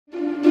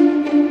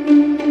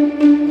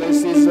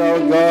our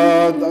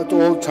God, at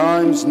all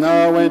times,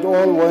 now and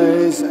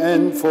always,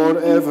 and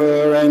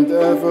forever and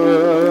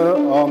ever.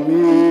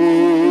 Amen.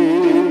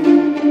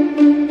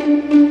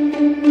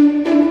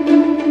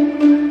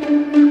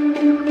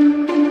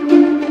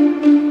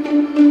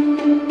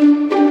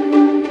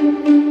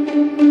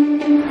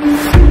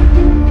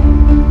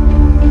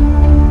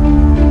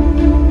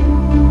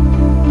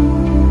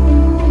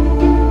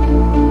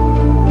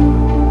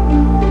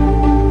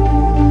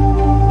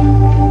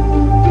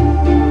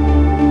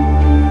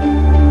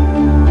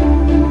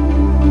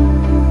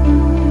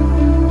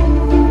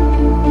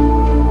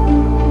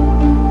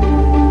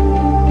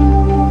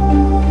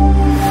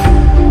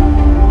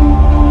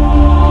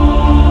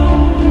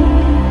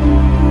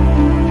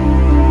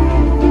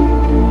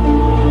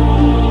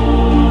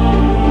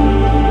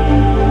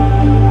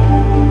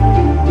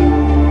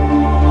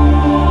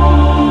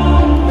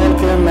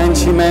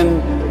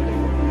 CHIMENE,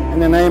 in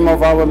the name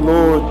of our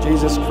Lord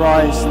Jesus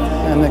Christ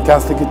and the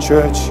Catholic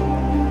Church,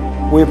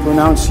 we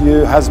pronounce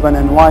you husband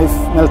and wife.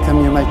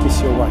 Welcome, you may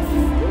kiss your wife.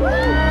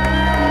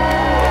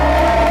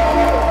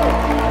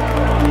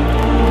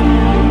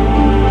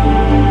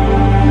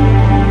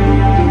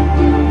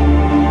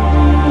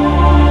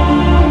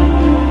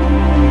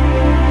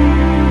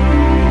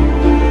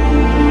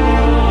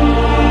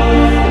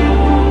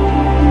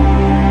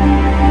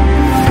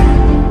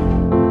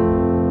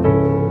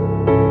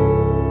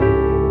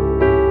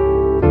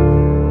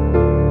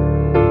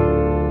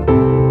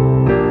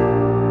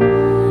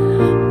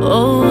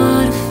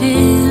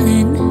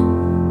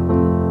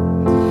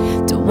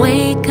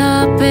 Wake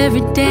up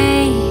every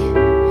day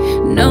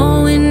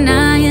knowing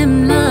I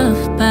am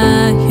loved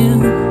by you.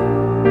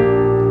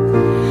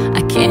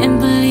 I can't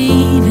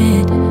believe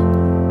it.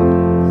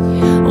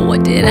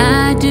 What did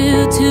I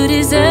do to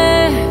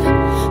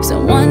deserve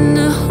someone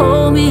to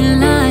hold me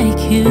like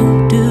you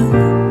do?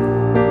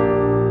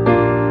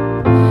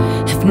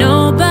 If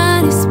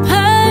nobody's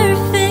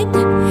perfect,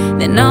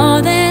 then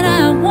all that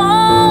I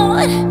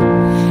want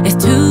is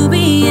to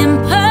be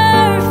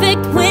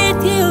imperfect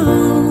with you.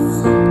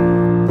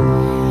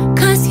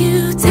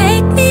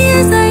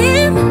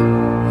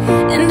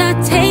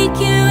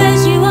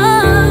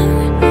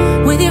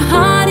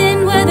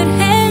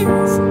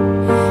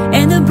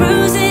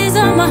 Bruises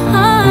on my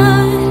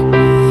heart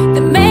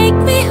that make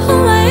me who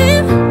I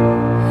am,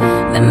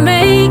 that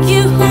make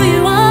you who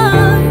you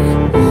are.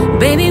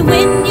 Baby,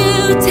 when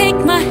you take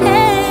my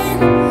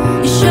hand,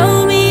 you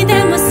show me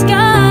that my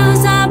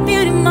scars are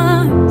beauty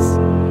marks.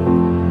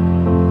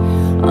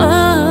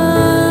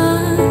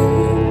 Oh,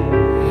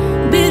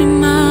 beauty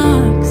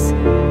marks,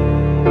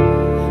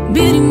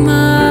 beauty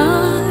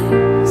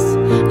marks.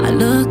 I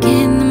look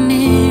in the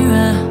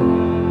mirror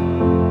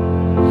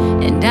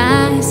and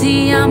I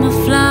see I'm a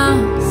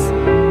flaws,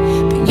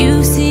 but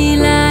you see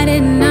light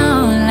in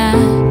all I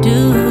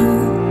do.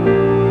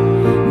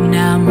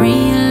 Now I'm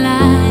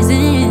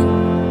realizing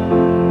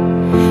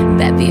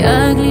that the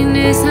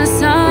ugliness I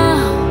saw,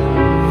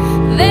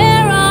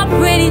 there are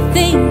pretty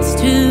things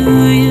to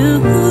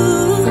you,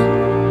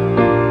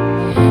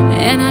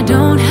 and I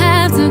don't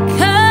have to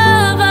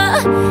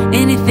cover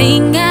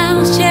anything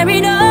else, share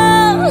it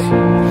all.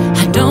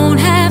 I don't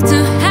have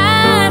to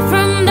hide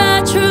from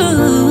the truth.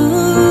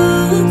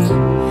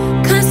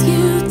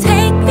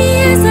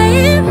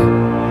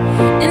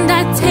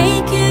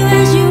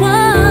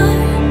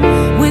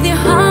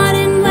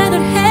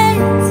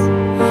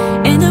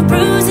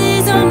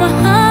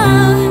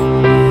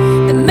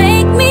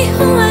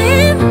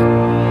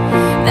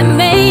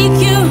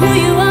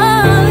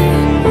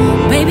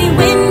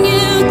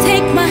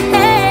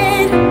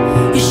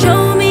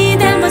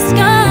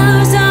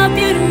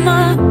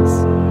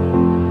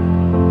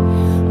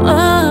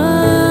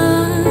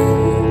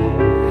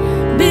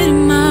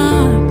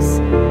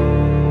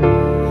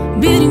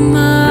 Beauty